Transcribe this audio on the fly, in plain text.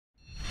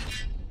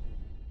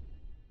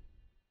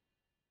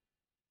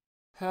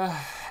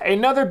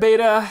Another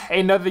beta,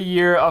 another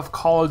year of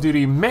Call of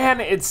Duty. Man,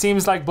 it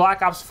seems like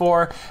Black Ops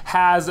 4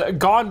 has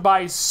gone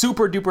by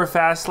super duper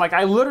fast. Like,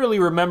 I literally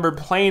remember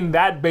playing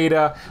that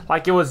beta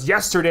like it was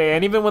yesterday,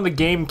 and even when the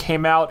game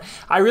came out,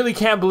 I really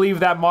can't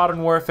believe that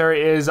Modern Warfare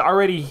is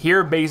already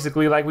here,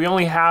 basically. Like, we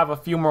only have a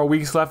few more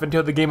weeks left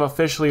until the game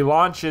officially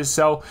launches,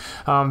 so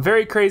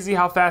very crazy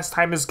how fast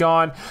time has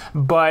gone.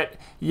 But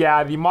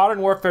yeah, the Modern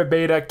Warfare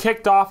beta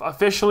kicked off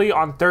officially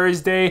on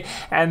Thursday,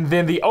 and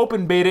then the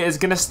open beta is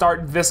going to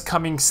start this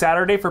coming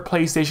Saturday for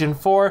PlayStation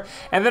 4,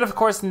 and then of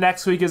course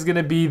next week is going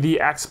to be the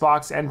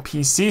Xbox and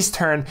PC's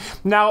turn.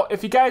 Now,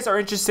 if you guys are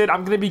interested,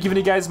 I'm going to be giving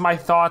you guys my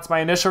thoughts, my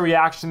initial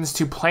reactions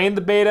to playing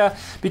the beta,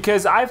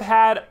 because I've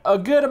had a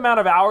good amount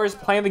of hours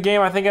playing the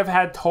game. I think I've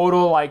had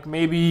total like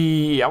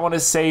maybe, I want to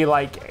say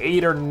like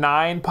 8 or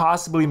 9,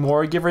 possibly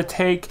more, give or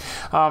take.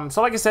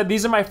 So like I said,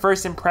 these are my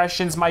first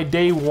impressions, my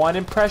day one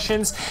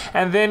impressions.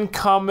 And then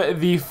come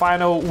the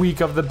final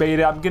week of the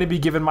beta, I'm going to be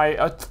giving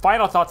my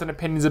final thoughts and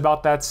opinions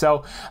about that,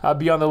 so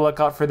be on the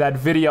lookout for that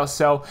video.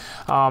 So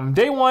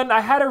day one,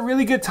 I had a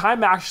really good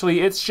time actually.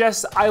 It's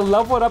just, I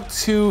leveled up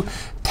to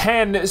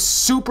 10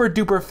 super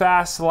duper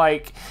fast.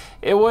 Like,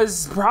 it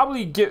was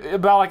probably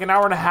about like an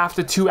hour and a half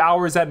to 2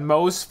 hours at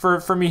most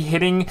for me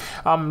hitting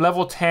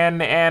level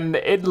 10, and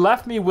it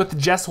left me with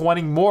just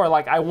wanting more.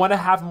 Like, I want to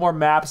have more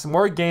maps,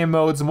 more game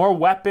modes, more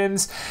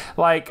weapons.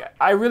 Like,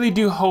 I really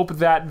do hope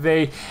that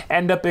they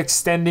end up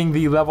extending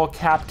the level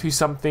cap to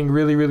something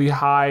really, really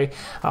high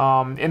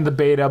in the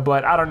beta,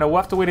 but I don't know. We'll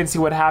have to wait and see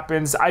what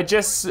happens. I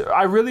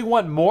really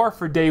want more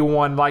for day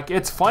one. Like,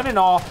 it's fun and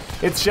all,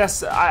 it's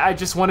just, I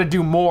just want to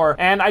do more,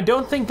 and I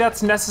don't think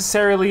that's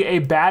necessarily a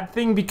bad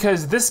thing, because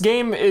this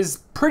game is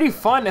pretty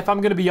fun, if I'm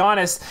gonna be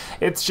honest.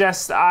 It's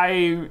just,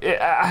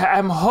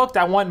 I'm hooked.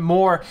 I want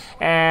more,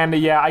 and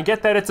yeah, I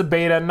get that it's a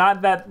beta,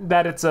 not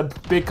that it's a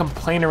big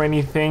complaint or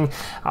anything.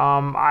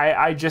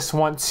 I just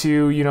want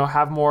to, you know,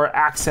 have more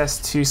access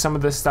to some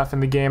of the stuff in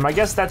the game. I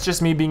guess that's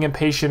just me being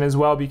impatient as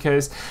well,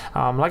 because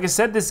like I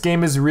said, this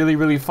game is really,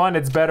 really fun.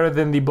 It's better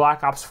than the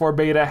Black Ops 4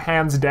 beta,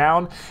 hands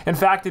down. In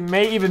fact, it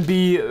may even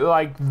be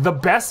like the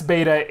best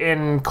beta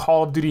in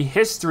Call of Duty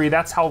history.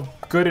 That's how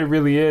good it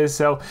really is.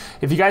 So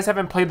if you guys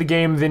haven't played the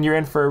game, then you're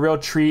in for a real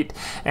treat.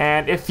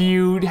 And if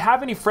you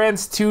have any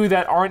friends too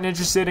that aren't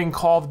interested in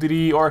Call of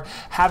Duty or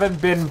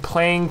haven't been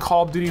playing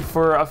Call of Duty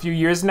for a few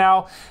years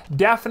now,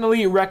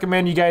 definitely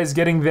recommend you guys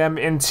getting them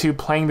into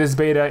playing this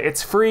beta.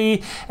 It's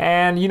free,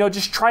 and you know,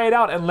 just try it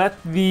out and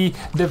let the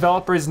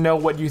developers know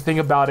what you think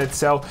about it.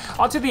 So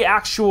onto the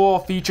actual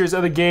features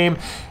of the game.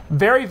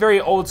 Very, very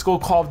old school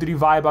Call of Duty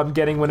vibe I'm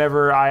getting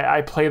whenever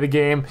I play the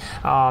game.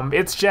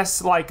 It's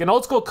just like an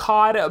old school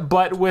COD,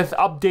 but with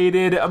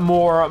updated,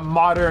 more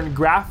modern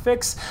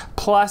graphics,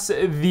 plus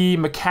the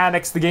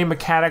mechanics. The game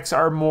mechanics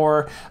are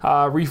more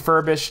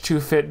refurbished to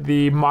fit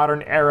the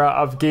modern era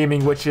of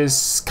gaming, which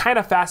is kind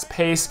of fast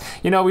paced.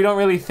 You know, we don't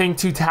really think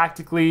too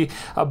tactically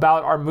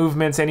about our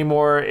movements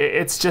anymore.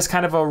 It's just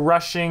kind of a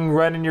rushing,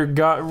 running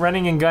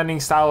and gunning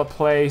style of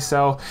play.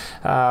 So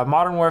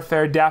Modern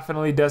Warfare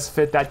definitely does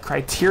fit that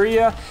criteria.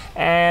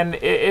 And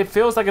it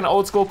feels like an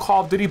old school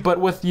Call of Duty, but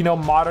with, you know,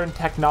 modern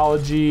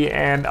technology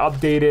and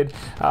updated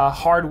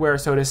hardware,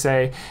 so to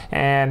say.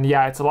 And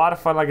yeah, it's a lot of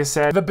fun. Like I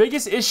said, the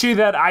biggest issue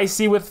that I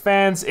see with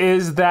fans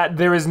is that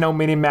there is no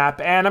mini-map,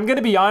 and I'm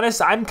gonna be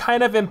honest, I'm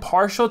kind of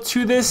impartial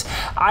to this.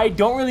 I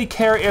don't really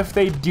care if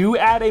they do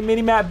add a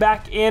mini-map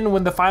back in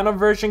when the final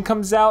version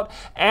comes out,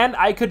 and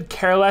I could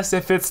care less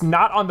if it's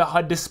not on the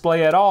HUD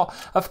display at all.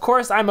 Of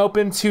course, I'm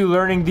open to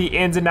learning the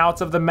ins and outs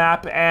of the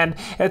map, and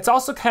it's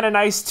also kind of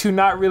nice to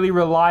not really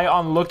rely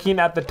on looking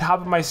at the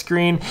top of my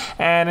screen,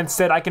 and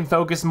instead I can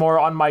focus more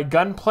on my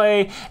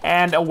gunplay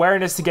and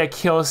awareness to get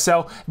kills.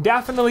 So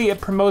definitely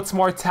it promotes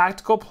more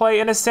tactical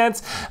play in a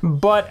sense,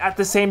 but at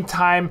the same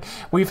time,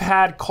 we've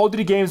had Call of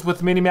Duty games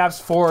with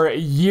minimaps for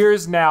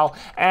years now,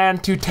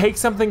 and to take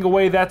something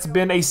away that's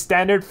been a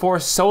standard for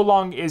so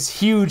long is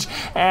huge,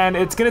 and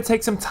it's gonna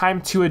take some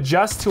time to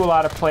adjust to a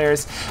lot of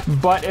players.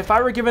 But if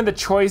I were given the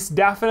choice,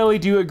 definitely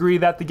do agree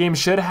that the game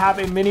should have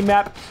a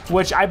minimap,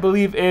 which I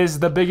believe is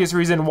the biggest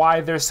reason why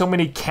there's so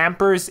many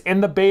campers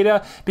in the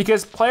beta,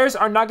 because players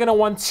are not going to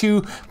want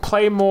to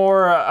play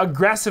more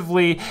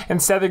aggressively.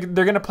 Instead,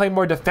 they're going to play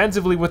more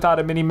defensively without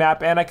a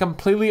mini-map, and I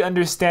completely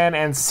understand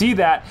and see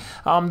that.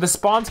 The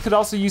spawns could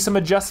also use some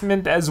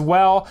adjustment as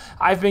well.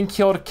 I've been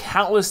killed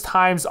countless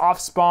times off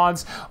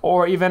spawns,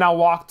 or even I'll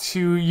walk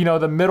to, you know,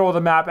 the middle of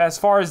the map as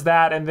far as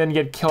that and then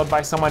get killed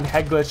by someone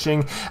head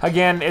glitching.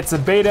 Again, it's a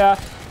beta,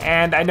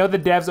 and I know the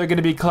devs are going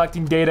to be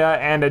collecting data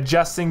and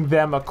adjusting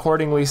them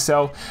accordingly.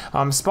 So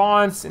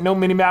spawns, no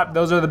minimap,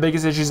 those are the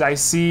biggest issues I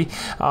see.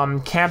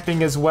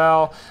 Camping as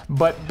well.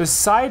 But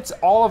besides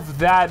all of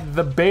that,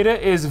 the beta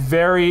is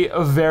very,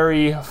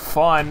 very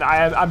fun.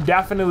 I'm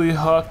definitely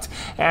hooked,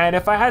 And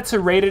if I had to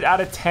rate it out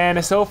of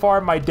 10, so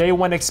far my day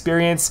one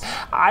experience,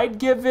 I'd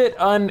give it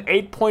an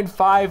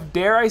 8.5,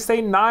 dare I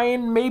say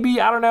 9 maybe,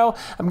 I don't know.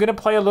 I'm gonna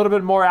play a little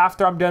bit more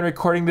after I'm done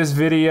recording this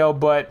video,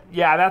 but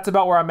yeah, that's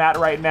about where I'm at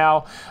right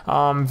now.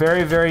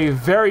 Very, very,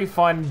 very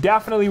fun.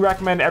 Definitely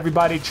recommend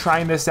everybody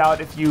trying this out.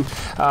 If you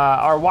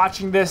are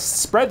watching this,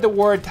 spread the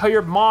word, tell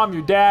your mom,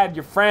 your dad,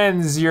 your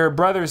friends, your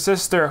brother,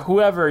 sister,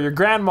 whoever, your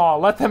grandma,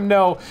 let them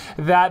know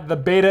that the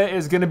beta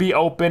is gonna be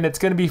open. It's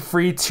gonna be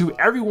free to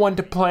everyone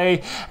to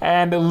play,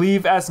 and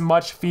leave as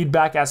much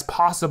feedback as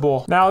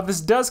possible. Now, this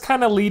does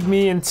kind of lead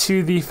me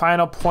into the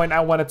final point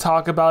I want to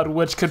talk about,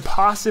 which could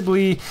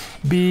possibly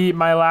be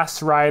my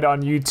last ride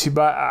on YouTube.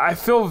 I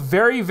feel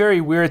very,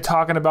 very weird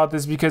talking about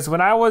this because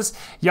when I was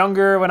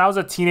younger, when I was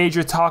a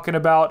teenager talking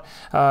about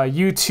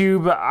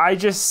YouTube, I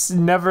just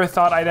never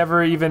thought I'd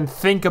ever even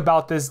think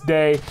about this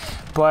day,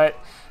 but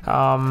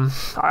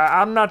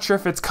I'm not sure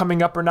if it's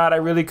coming up or not. I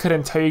really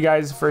couldn't tell you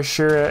guys for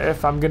sure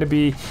if I'm gonna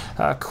be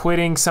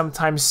quitting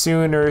sometime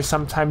soon or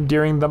sometime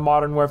during the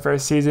Modern Warfare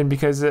season,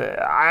 because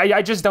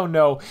I just don't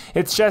know.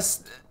 It's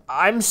just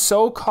I'm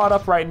so caught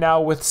up right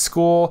now with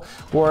school,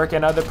 work,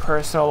 and other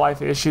personal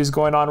life issues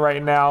going on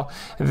right now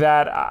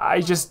that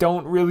I just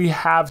don't really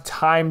have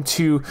time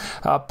to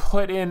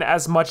put in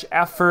as much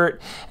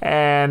effort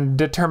and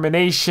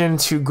determination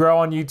to grow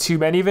on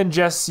YouTube, and even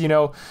just, you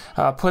know,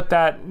 put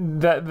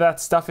that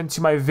stuff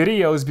into my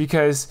videos,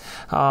 because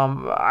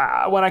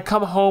when I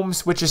come home,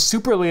 which is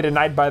super late at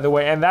night, by the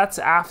way, and that's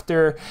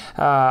after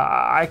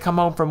I come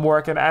home from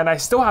work, and I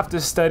still have to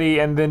study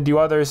and then do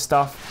other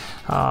stuff.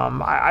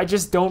 I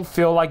just don't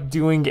feel like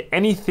doing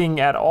anything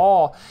at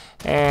all,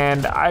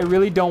 and I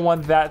really don't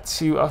want that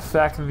to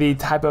affect the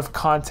type of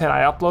content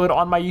I upload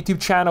on my YouTube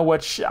channel,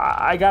 which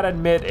I gotta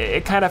admit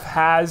it kind of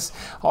has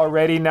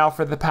already now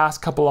for the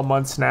past couple of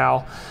months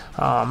now.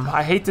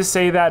 I hate to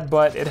say that,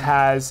 but it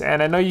has,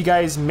 and I know you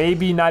guys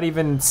maybe not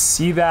even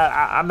see that.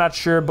 I'm not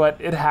sure, but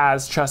it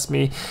has, trust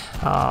me.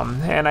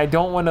 And I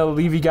don't want to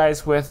leave you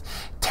guys with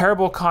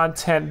terrible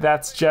content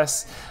that's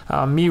just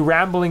me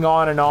rambling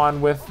on and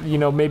on with, you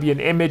know, maybe an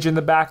image in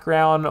the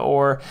background,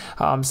 or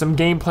some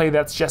gameplay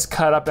that's just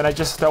cut up and I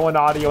just throw an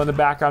audio in the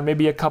background,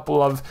 maybe a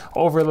couple of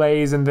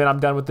overlays, and then I'm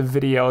done with the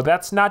video.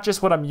 That's not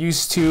just what I'm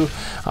used to.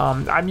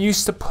 I'm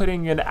used to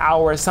putting an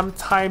hour,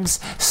 sometimes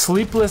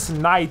sleepless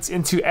nights,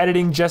 into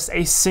editing just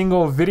a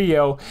single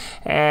video,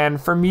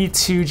 and for me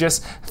to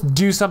just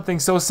do something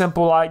so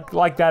simple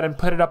like that and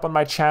put it up on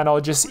my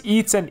channel just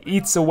eats and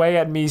eats away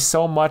at me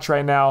so much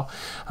right now.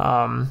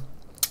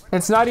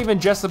 It's not even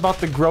just about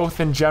the growth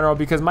in general,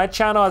 because my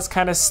channel has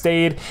kind of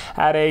stayed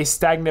at a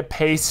stagnant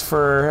pace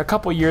for a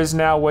couple years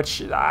now,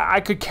 which I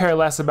could care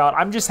less about.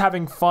 I'm just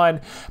having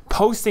fun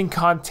posting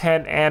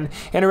content and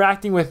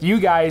interacting with you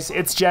guys.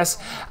 It's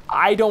just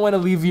I don't want to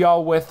leave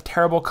y'all with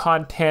terrible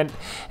content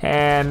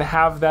and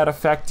have that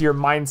affect your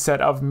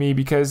mindset of me,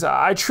 because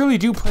I truly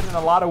do put in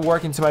a lot of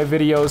work into my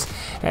videos,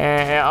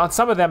 and on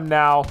some of them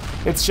now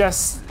it's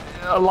just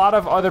a lot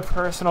of other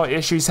personal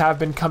issues have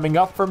been coming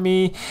up for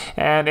me,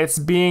 and it's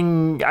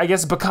being, I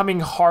guess,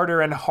 becoming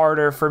harder and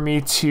harder for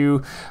me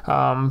to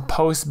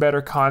post better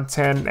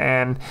content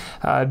and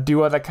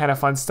do other kind of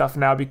fun stuff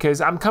now, because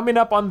I'm coming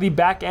up on the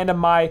back end of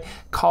my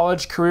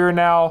college career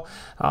now.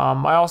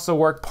 I also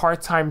work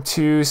part-time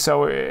too,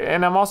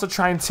 and I'm also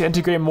trying to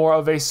integrate more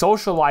of a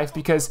social life,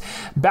 because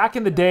back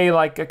in the day,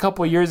 like a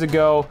couple of years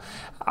ago,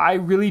 I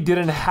really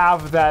didn't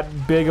have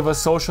that big of a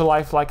social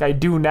life like I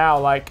do now.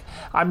 Like,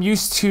 I'm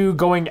used to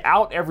going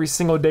out every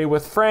single day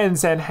with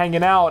friends and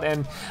hanging out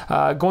and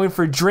going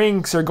for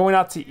drinks or going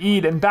out to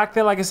eat. And back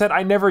then, like I said,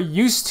 I never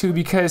used to,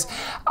 because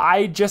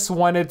I just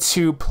wanted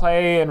to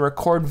play and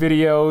record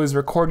videos,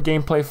 record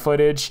gameplay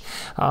footage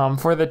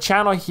for the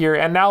channel here.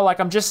 And now,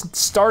 like, I'm just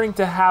starting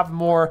to have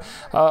more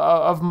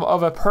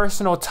of a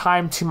personal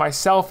time to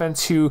myself and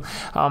to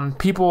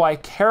people I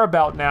care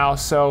about now.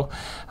 So,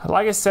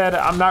 like I said,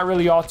 I'm not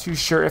really all too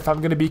sure if I'm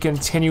going to be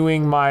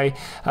continuing my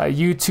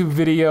YouTube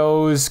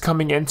videos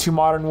coming into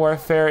Modern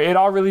Warfare. It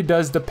all really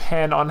does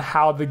depend on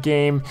how the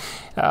game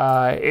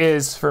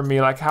is for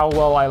me, like how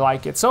well I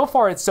like it. So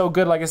far it's so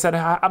good. Like I said,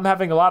 I'm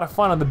having a lot of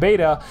fun on the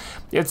beta.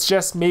 It's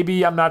just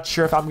maybe I'm not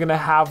sure if I'm gonna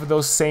have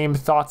those same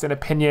thoughts and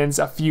opinions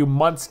a few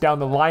months down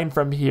the line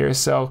from here.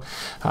 So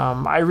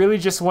I really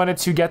just wanted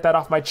to get that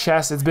off my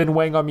chest. It's been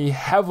weighing on me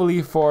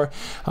heavily for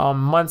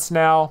months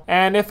now,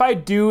 and if I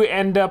do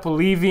end up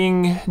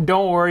leaving,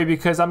 don't worry,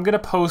 because I'm gonna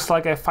post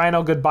like a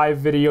final goodbye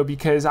video,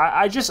 because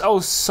I just owe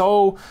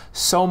so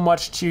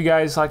much to you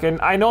guys. Like, and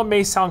I know it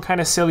may sound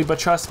kind of silly, but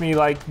trust me,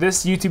 like,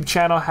 this YouTube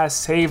channel has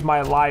saved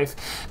my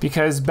life,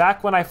 because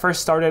back when I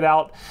first started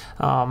out,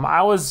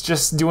 I was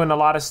just doing a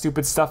lot of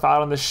stupid stuff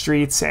out on the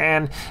streets,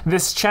 and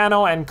this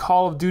channel and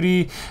Call of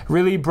Duty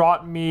really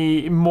brought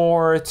me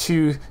more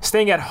to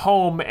staying at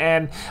home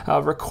and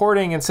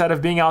recording instead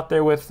of being out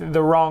there with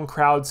the wrong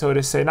crowd, so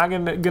to say. Not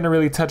gonna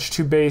really touch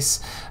too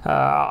base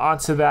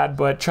onto that,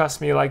 but trust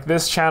trust me, like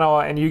this channel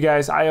and you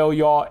guys, I owe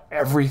y'all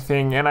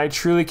everything, and I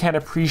truly can't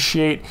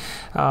appreciate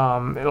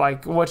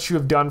like what you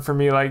have done for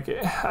me. Like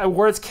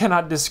words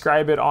cannot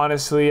describe it,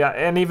 honestly,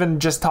 and even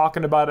just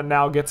talking about it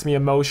now gets me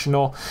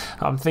emotional.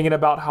 Thinking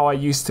about how I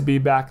used to be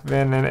back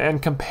then,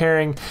 and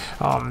comparing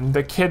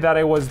the kid that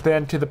I was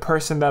then to the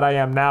person that I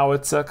am now.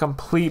 It's a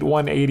complete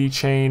 180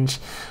 change.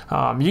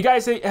 You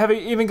guys have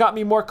even got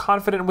me more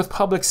confident with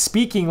public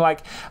speaking.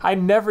 Like I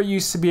never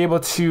used to be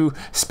able to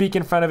speak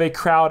in front of a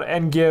crowd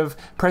and give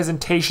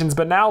presentations,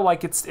 but now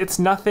like it's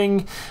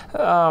nothing,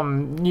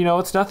 you know,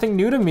 it's nothing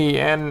new to me,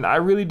 and I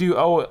really do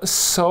owe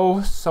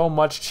so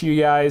much to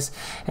you guys,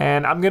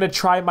 and I'm gonna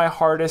try my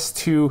hardest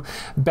to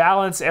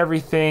balance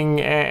everything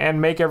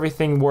and make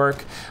everything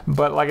work.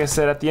 But like I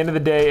said, at the end of the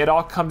day, it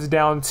all comes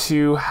down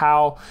to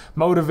how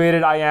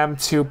motivated I am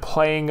to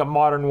playing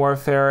Modern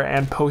Warfare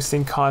and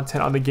posting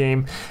content on the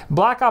game.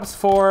 Black Ops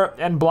 4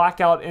 and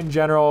Blackout in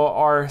general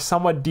are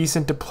somewhat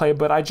decent to play,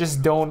 but I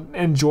just don't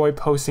enjoy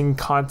posting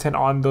content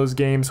on those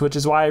games, which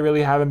is why I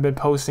really haven't been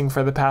posting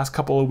for the past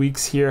couple of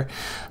weeks here.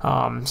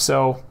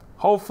 So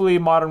hopefully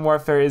Modern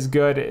Warfare is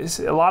good. It's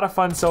a lot of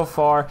fun so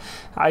far.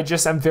 I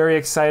just am very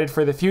excited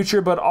for the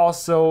future, but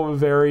also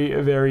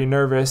very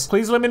nervous.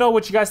 Please let me know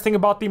what you guys think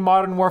about the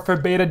Modern Warfare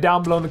beta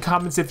down below in the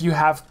comments. If you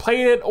have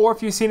played it or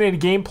if you've seen any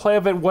gameplay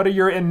of it, what are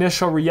your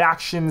initial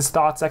reactions,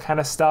 thoughts, that kind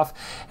of stuff.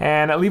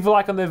 And leave a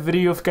like on the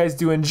video if you guys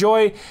do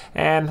enjoy.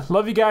 And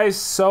love you guys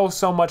so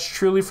much,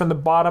 truly from the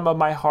bottom of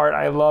my heart.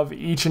 I love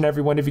each and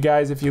every one of you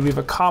guys. If you leave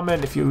a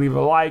comment, if you leave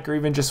a like, or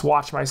even just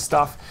watch my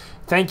stuff,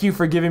 thank you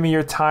for giving me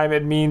your time.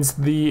 It means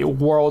the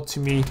world to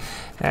me.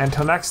 And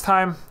until next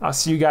time, I'll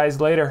see you guys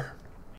later.